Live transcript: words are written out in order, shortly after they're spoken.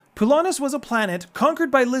Pulanus was a planet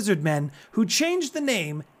conquered by lizard men who changed the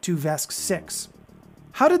name to Vesk 6.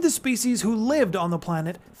 How did the species who lived on the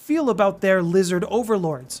planet feel about their lizard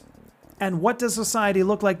overlords? And what does society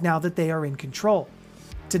look like now that they are in control?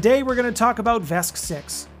 Today we're going to talk about Vesk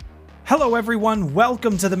 6. Hello everyone,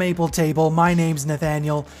 welcome to the Maple Table. My name's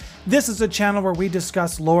Nathaniel. This is a channel where we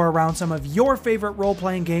discuss lore around some of your favorite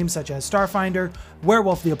role-playing games such as Starfinder,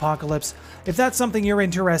 Werewolf the Apocalypse. If that's something you're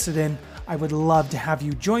interested in, I would love to have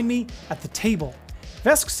you join me at the table.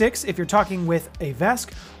 Vesk 6 if you're talking with a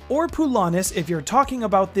Vesk, or Pulanus if you're talking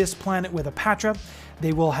about this planet with a Patra.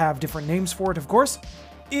 They will have different names for it, of course.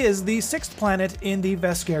 Is the 6th planet in the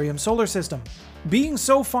Veskarium solar system. Being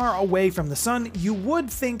so far away from the sun, you would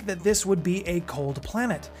think that this would be a cold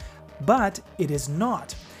planet, but it is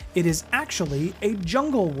not. It is actually a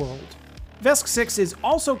jungle world. Vesk 6 is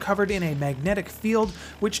also covered in a magnetic field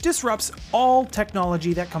which disrupts all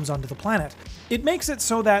technology that comes onto the planet. It makes it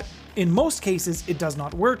so that, in most cases, it does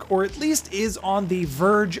not work, or at least is on the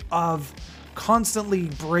verge of constantly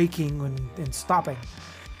breaking and stopping.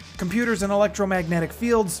 Computers and electromagnetic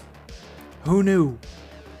fields? Who knew?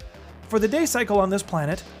 For the day cycle on this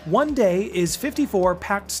planet, one day is 54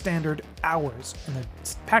 packed standard hours, and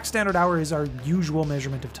the packed standard hour is our usual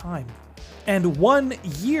measurement of time. And 1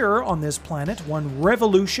 year on this planet, one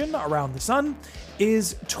revolution around the sun,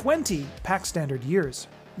 is 20 packed standard years.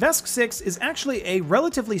 Vesk 6 is actually a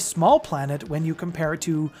relatively small planet when you compare it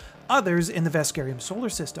to others in the Veskarium solar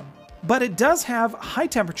system. But it does have high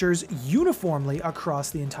temperatures uniformly across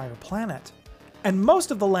the entire planet. And most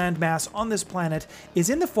of the landmass on this planet is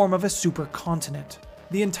in the form of a supercontinent.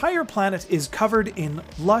 The entire planet is covered in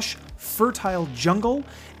lush, fertile jungle,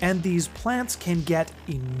 and these plants can get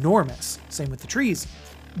enormous. Same with the trees.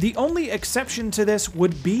 The only exception to this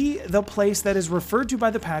would be the place that is referred to by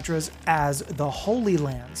the Patras as the Holy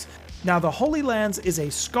Lands. Now, the Holy Lands is a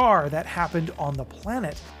scar that happened on the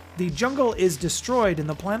planet. The jungle is destroyed and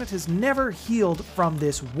the planet has never healed from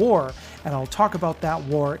this war, and I'll talk about that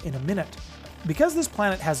war in a minute. Because this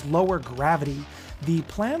planet has lower gravity, the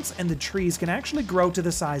plants and the trees can actually grow to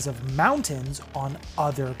the size of mountains on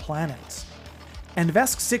other planets. And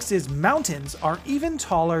Vesk 6's mountains are even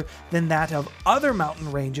taller than that of other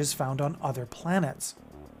mountain ranges found on other planets.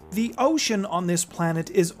 The ocean on this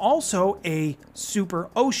planet is also a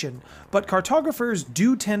super ocean, but cartographers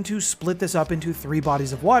do tend to split this up into 3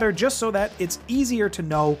 bodies of water just so that it's easier to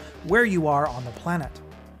know where you are on the planet.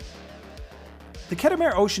 The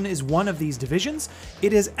Ketamare Ocean is one of these divisions.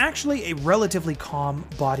 It is actually a relatively calm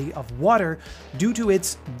body of water due to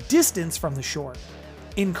its distance from the shore.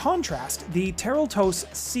 In contrast, the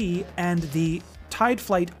Terreltos Sea and the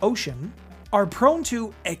Tideflight Ocean are prone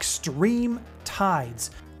to extreme tides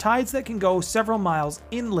that can go several miles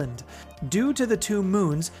inland due to the 2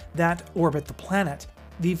 moons that orbit the planet.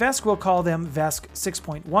 The Vesk will call them Vesk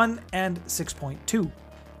 6.1 and 6.2.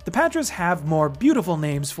 The Patras have more beautiful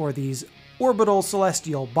names for these orbital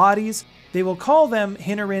celestial bodies. They will call them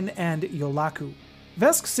Hinarin and Yolaku.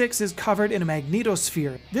 Vesk 6 is covered in a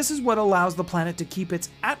magnetosphere. This is what allows the planet to keep its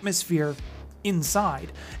atmosphere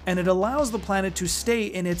inside, and it allows the planet to stay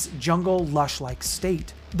in its jungle lush-like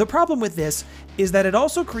state. The problem with this is that it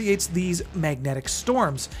also creates these magnetic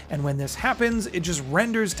storms, and when this happens, it just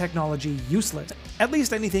renders technology useless. At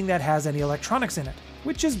least anything that has any electronics in it,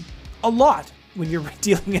 which is a lot when you're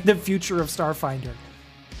dealing in the future of Starfinder.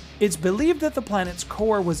 It's believed that the planet's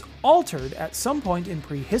core was altered at some point in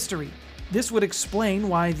prehistory. This would explain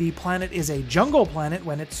why the planet is a jungle planet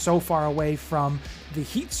when it's so far away from the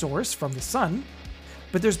heat source from the sun.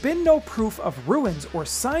 But there's been no proof of ruins or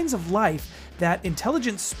signs of life that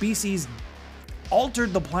intelligent species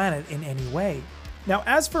altered the planet in any way. Now,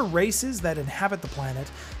 as for races that inhabit the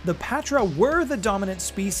planet, the Patra were the dominant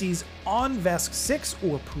species on Vesk 6,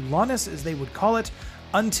 or Pulanus as they would call it,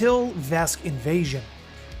 until Vesk invasion.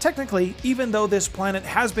 Technically, even though this planet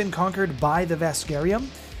has been conquered by the Veskarium,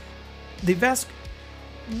 the Vesk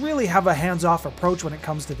really have a hands-off approach when it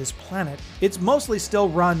comes to this planet. It's mostly still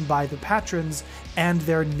run by the patrons and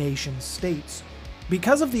their nation-states.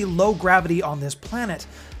 Because of the low gravity on this planet,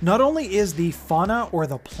 not only is the fauna or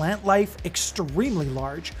the plant life extremely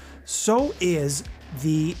large, so is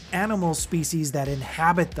the animal species that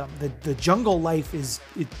inhabit them. The jungle life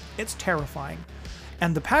it's terrifying.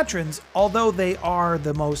 And the patrons, although they are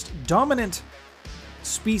the most dominant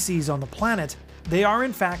species on the planet, they are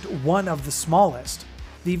in fact one of the smallest.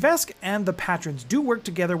 The Vesk and the patrons do work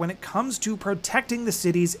together when it comes to protecting the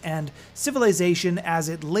cities and civilization as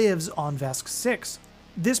it lives on Vesk 6.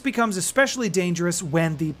 This becomes especially dangerous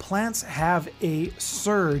when the plants have a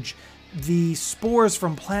surge. The spores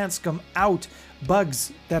from plants come out,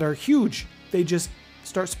 bugs that are huge. They just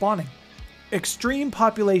start spawning. Extreme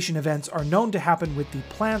population events are known to happen with the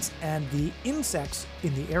plants and the insects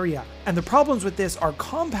in the area, and the problems with this are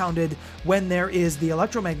compounded when there is the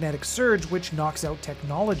electromagnetic surge which knocks out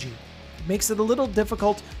technology. It makes it a little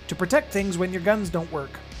difficult to protect things when your guns don't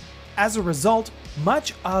work. As a result,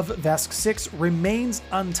 much of Vesk 6 remains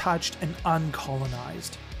untouched and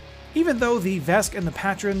uncolonized. Even though the Vesk and the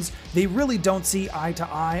Patrons, they really don't see eye to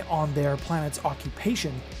eye on their planet's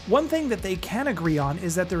occupation, one thing that they can agree on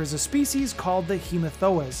is that there is a species called the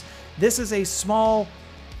Haemathoas. This is a small,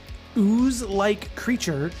 ooze-like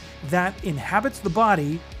creature that inhabits the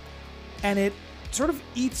body, and it sort of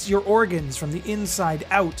eats your organs from the inside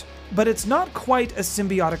out, but it's not quite a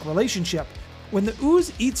symbiotic relationship. When the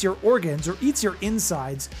ooze eats your organs or eats your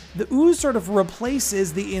insides, the ooze sort of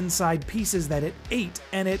replaces the inside pieces that it ate,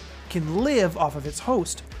 and it can live off of its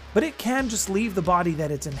host. But it can just leave the body that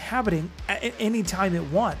it's inhabiting at any time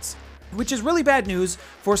it wants, which is really bad news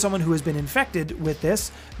for someone who has been infected with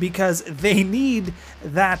this, because they need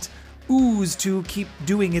that ooze to keep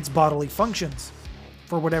doing its bodily functions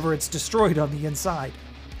for whatever it's destroyed on the inside.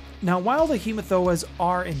 Now, while the Haemathoas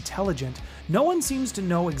are intelligent, no one seems to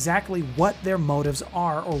know exactly what their motives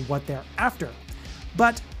are or what they're after.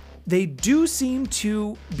 But they do seem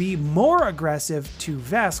to be more aggressive to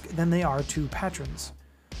Vesk than they are to Patrons.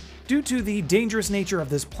 Due to the dangerous nature of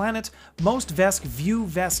this planet, most Vesk view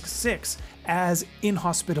Vesk 6 as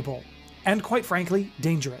inhospitable, and quite frankly,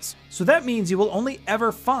 dangerous. So that means you will only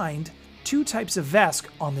ever find two types of Vesk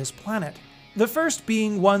on this planet. The first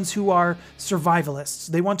being ones who are survivalists.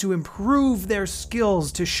 They want to improve their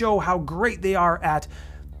skills to show how great they are at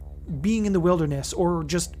being in the wilderness, or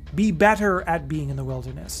just be better at being in the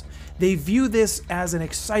wilderness. They view this as an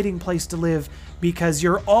exciting place to live because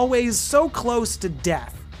you're always so close to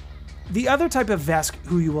death. The other type of Vesk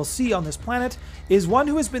who you will see on this planet is one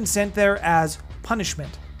who has been sent there as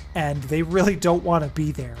punishment, and they really don't want to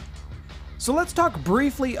be there. So let's talk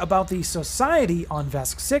briefly about the society on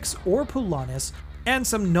Vesk 6 or Pulanis and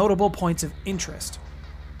some notable points of interest.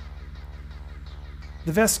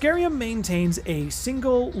 The Veskarium maintains a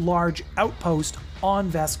single large outpost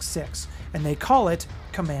on Vesk 6, and they call it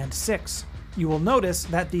Command 6. You will notice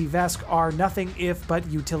that the Vesk are nothing if but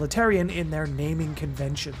utilitarian in their naming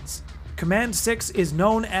conventions. Command 6 is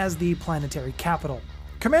known as the planetary capital.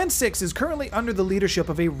 Command 6 is currently under the leadership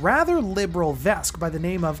of a rather liberal Vesk by the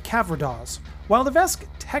name of Kavradas. While the Vesk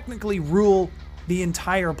technically rule the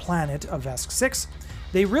entire planet of Vesk 6,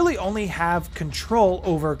 they really only have control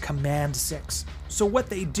over Command 6. So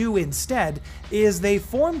what they do instead is they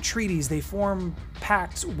form treaties, they form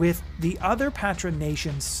pacts with the other Patron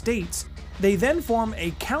nation states. They then form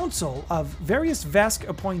a council of various Vesk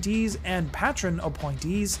appointees and Patron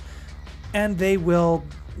appointees, and they will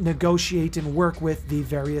negotiate and work with the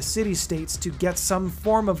various city-states to get some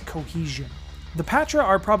form of cohesion. The Patra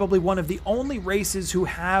are probably one of the only races who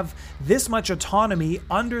have this much autonomy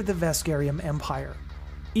under the Veskarium Empire.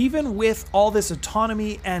 Even with all this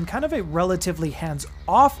autonomy and kind of a relatively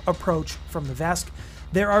hands-off approach from the Vesk,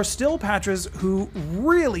 there are still Patras who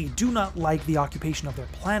really do not like the occupation of their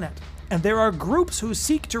planet. And there are groups who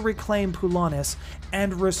seek to reclaim Pulanis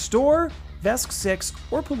and restore Vesk 6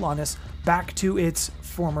 or Pulanis back to its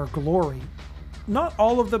former glory. Not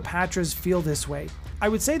all of the Patras feel this way. I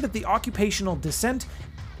would say that the occupational dissent,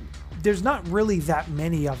 there's not really that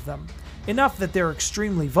many of them. Enough that they're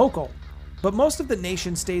extremely vocal. But most of the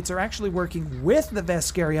nation states are actually working with the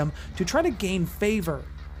Veskarium to try to gain favor.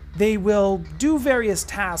 They will do various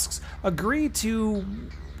tasks, agree to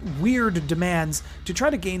weird demands to try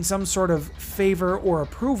to gain some sort of favor or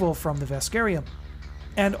approval from the Veskarium,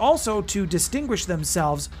 and also to distinguish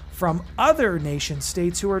themselves from other nation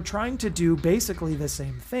states who are trying to do basically the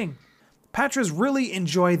same thing. Patras really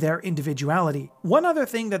enjoy their individuality. One other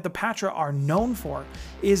thing that the Patra are known for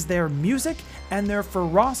is their music and their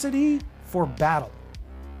ferocity for battle.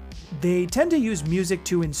 They tend to use music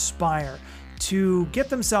to inspire, to get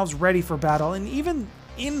themselves ready for battle, and even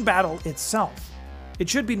in battle itself. It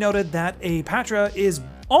should be noted that a Patra is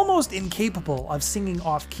almost incapable of singing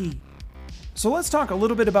off-key. So let's talk a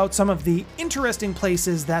little bit about some of the interesting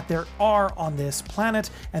places that there are on this planet,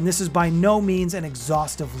 and this is by no means an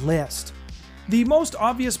exhaustive list. The most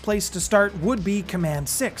obvious place to start would be Command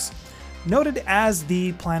 6. Noted as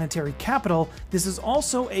the planetary capital, this is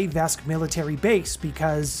also a Vesk military base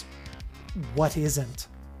because what isn't?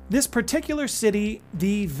 This particular city,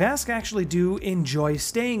 the Vesk actually do enjoy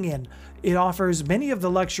staying in. It offers many of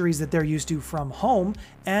the luxuries that they're used to from home,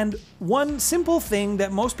 and one simple thing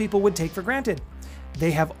that most people would take for granted.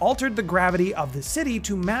 They have altered the gravity of the city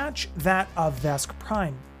to match that of Vesk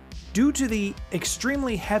Prime. Due to the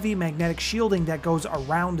extremely heavy magnetic shielding that goes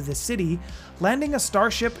around the city, landing a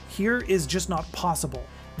starship here is just not possible.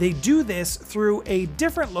 They do this through a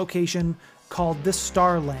different location called the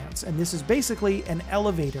Starlands, and this is basically an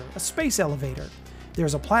elevator, a space elevator.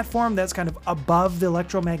 There's a platform that's kind of above the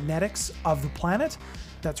electromagnetics of the planet.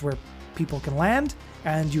 That's where people can land,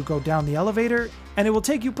 and you go down the elevator, and it will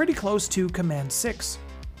take you pretty close to Command 6.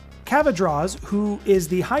 Kavadraz, who is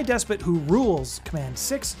the High Despot who rules Command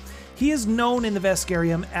 6, he is known in the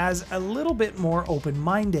Veskarium as a little bit more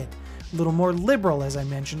open-minded, a little more liberal, as I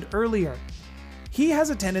mentioned earlier. He has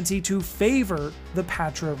a tendency to favor the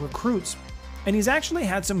Patra recruits, and he's actually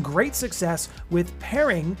had some great success with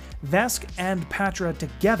pairing Vesk and Patra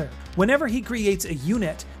together. Whenever he creates a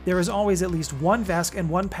unit, there is always at least one Vesk and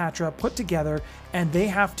one Patra put together, and they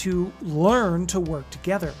have to learn to work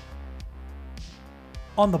together.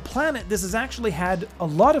 On the planet, this has actually had a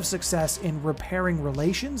lot of success in repairing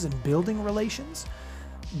relations and building relations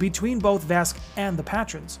between both Vesk and the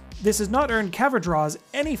patrons. This has not earned Kavadraz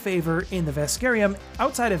any favor in the Veskarium.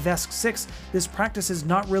 Outside of Vesk 6, this practice is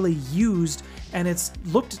not really used, and it's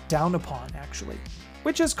looked down upon, actually,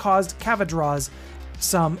 which has caused Kavadraz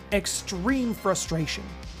some extreme frustration.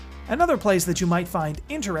 Another place that you might find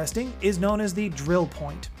interesting is known as the Drill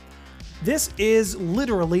Point. This is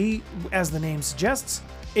literally, as the name suggests,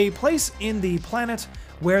 a place in the planet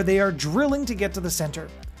where they are drilling to get to the center.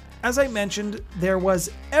 As I mentioned, there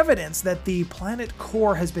was evidence that the planet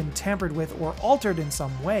core has been tampered with or altered in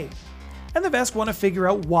some way. And the Vesk want to figure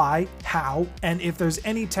out why, how, and if there's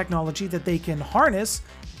any technology that they can harness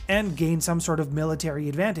and gain some sort of military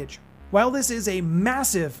advantage. While this is a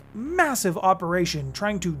massive, massive operation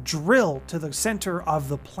trying to drill to the center of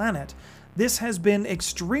the planet, this has been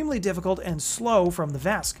extremely difficult and slow from the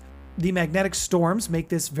Vesk. The magnetic storms make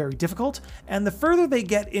this very difficult, and the further they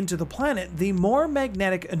get into the planet, the more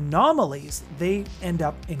magnetic anomalies they end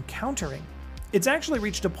up encountering. It's actually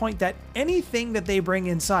reached a point that anything that they bring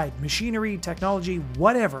inside, machinery, technology,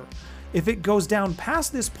 whatever, if it goes down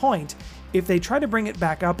past this point, if they try to bring it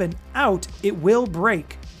back up and out, it will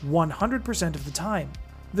break 100% of the time.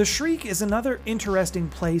 The Shriek is another interesting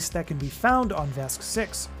place that can be found on Vesk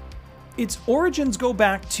 6. Its origins go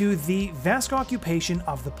back to the Vesk occupation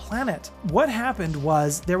of the planet. What happened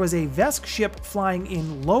was there was a Vesk ship flying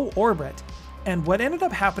in low orbit, and what ended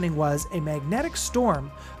up happening was a magnetic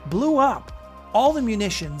storm blew up all the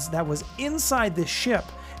munitions that was inside this ship,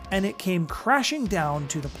 and it came crashing down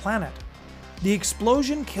to the planet. The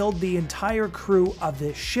explosion killed the entire crew of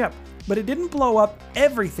this ship, but it didn't blow up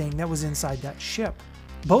everything that was inside that ship.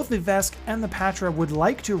 Both the Vesk and the Patra would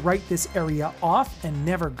like to write this area off and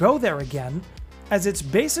never go there again, as it's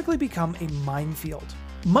basically become a minefield.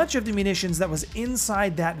 Much of the munitions that was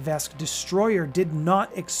inside that Vesk destroyer did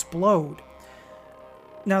not explode.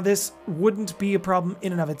 Now, this wouldn't be a problem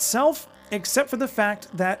in and of itself, except for the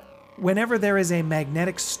fact that whenever there is a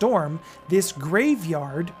magnetic storm, this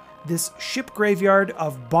graveyard, this ship graveyard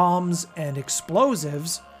of bombs and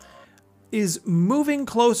explosives, is moving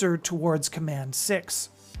closer towards Command 6.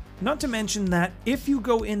 Not to mention that if you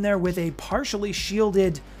go in there with a partially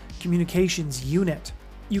shielded communications unit,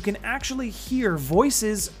 you can actually hear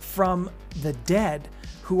voices from the dead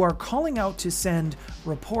who are calling out to send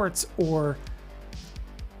reports or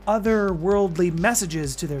otherworldly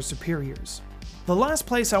messages to their superiors. The last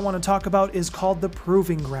place I want to talk about is called the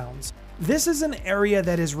Proving Grounds. This is an area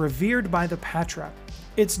that is revered by the Patra.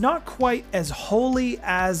 It's not quite as holy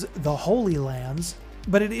as the Holy Lands,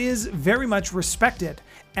 but it is very much respected,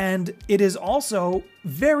 and it is also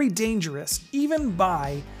very dangerous, even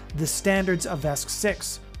by the standards of Vesk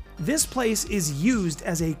 6. This place is used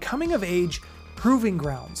as a coming-of-age proving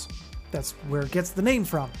grounds. That's where it gets the name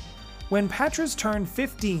from. When Patras turn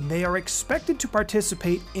 15, they are expected to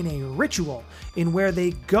participate in a ritual in where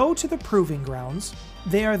they go to the proving grounds.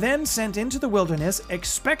 They are then sent into the wilderness,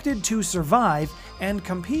 expected to survive and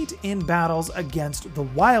compete in battles against the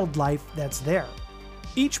wildlife that's there.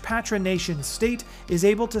 Each Patra nation state is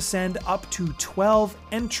able to send up to 12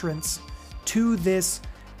 entrants to this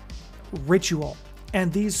ritual,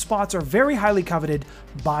 and these spots are very highly coveted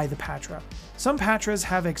by the Patra. Some Patras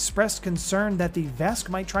have expressed concern that the Vesk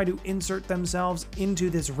might try to insert themselves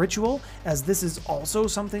into this ritual, as this is also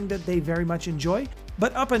something that they very much enjoy,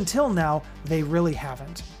 but up until now, they really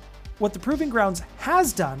haven't. What the Proving Grounds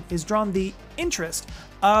has done is drawn the interest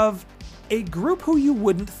of a group who you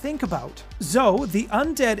wouldn't think about. Zoe, the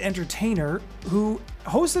undead entertainer, who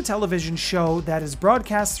hosts a television show that is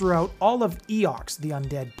broadcast throughout all of Eox, the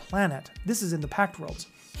undead planet. This is in the Pact Worlds.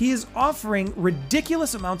 He is offering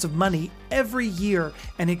ridiculous amounts of money every year,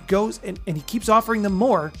 and it goes, and he keeps offering them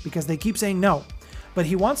more because they keep saying no. but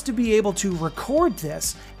he wants to be able to record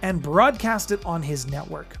this and broadcast it on his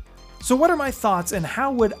network. So what are my thoughts and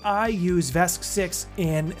how would I use Vesk 6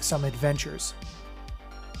 in some adventures?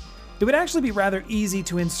 It would actually be rather easy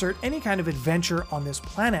to insert any kind of adventure on this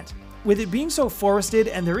planet. With it being so forested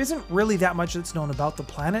and there isn't really that much that's known about the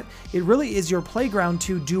planet, it really is your playground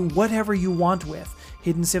to do whatever you want with.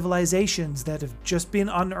 Hidden civilizations that have just been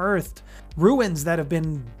unearthed, ruins that have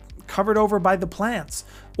been covered over by the plants,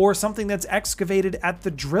 or something that's excavated at the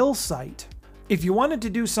drill site. If you wanted to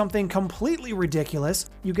do something completely ridiculous,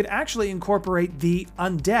 you could actually incorporate the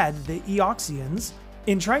undead, the Eoxians,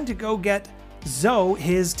 in trying to go get Zoe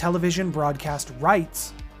his television broadcast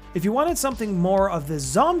rights. If you wanted something more of the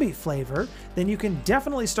zombie flavor, then you can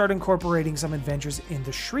definitely start incorporating some adventures in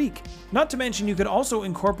the Shriek. Not to mention you could also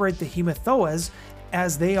incorporate the Hemathoas,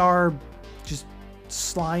 as they are just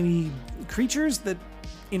slimy creatures that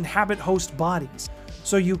inhabit host bodies.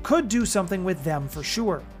 So you could do something with them for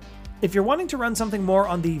sure. If you're wanting to run something more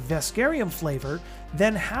on the Veskarium flavor,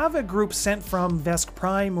 then have a group sent from Vesk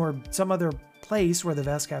Prime or some other place where the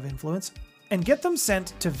Vesk have influence, and get them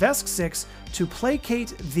sent to Vesk 6 to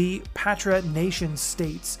placate the Patra nation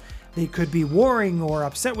states. They could be warring or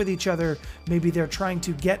upset with each other. Maybe they're trying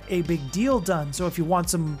to get a big deal done. So if you want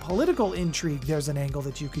some political intrigue, there's an angle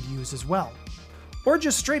that you could use as well. Or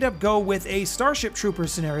just straight up go with a Starship Trooper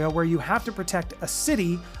scenario where you have to protect a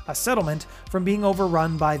city, a settlement, from being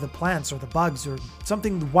overrun by the plants or the bugs or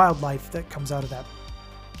something wildlife that comes out of that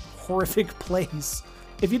horrific place.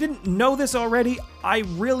 If you didn't know this already, I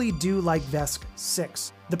really do like Vesk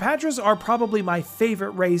 6. The Patras are probably my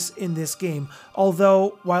favorite race in this game,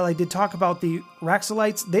 although while I did talk about the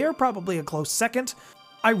Raxalites, they are probably a close second.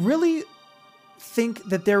 I really think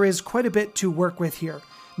that there is quite a bit to work with here.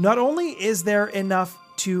 Not only is there enough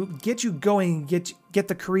to get you going, get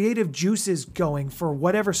the creative juices going for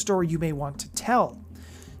whatever story you may want to tell,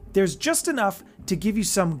 there's just enough to give you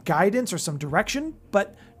some guidance or some direction,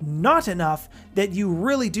 but not enough that you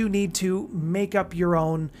really do need to make up your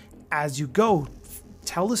own as you go.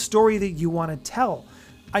 Tell the story that you want to tell.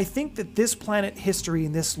 I think that this planet history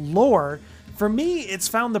and this lore, for me, it's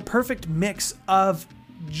found the perfect mix of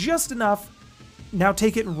just enough, now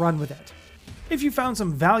take it and run with it. If you found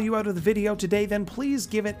some value out of the video today, then please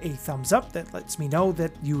give it a thumbs up. That lets me know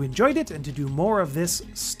that you enjoyed it and to do more of this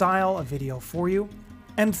style of video for you.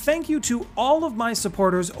 And thank you to all of my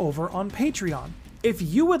supporters over on Patreon. If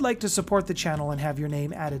you would like to support the channel and have your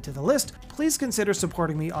name added to the list, please consider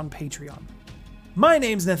supporting me on Patreon. My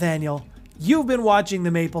name's Nathaniel. You've been watching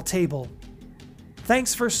The Maple Table.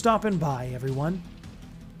 Thanks for stopping by, everyone.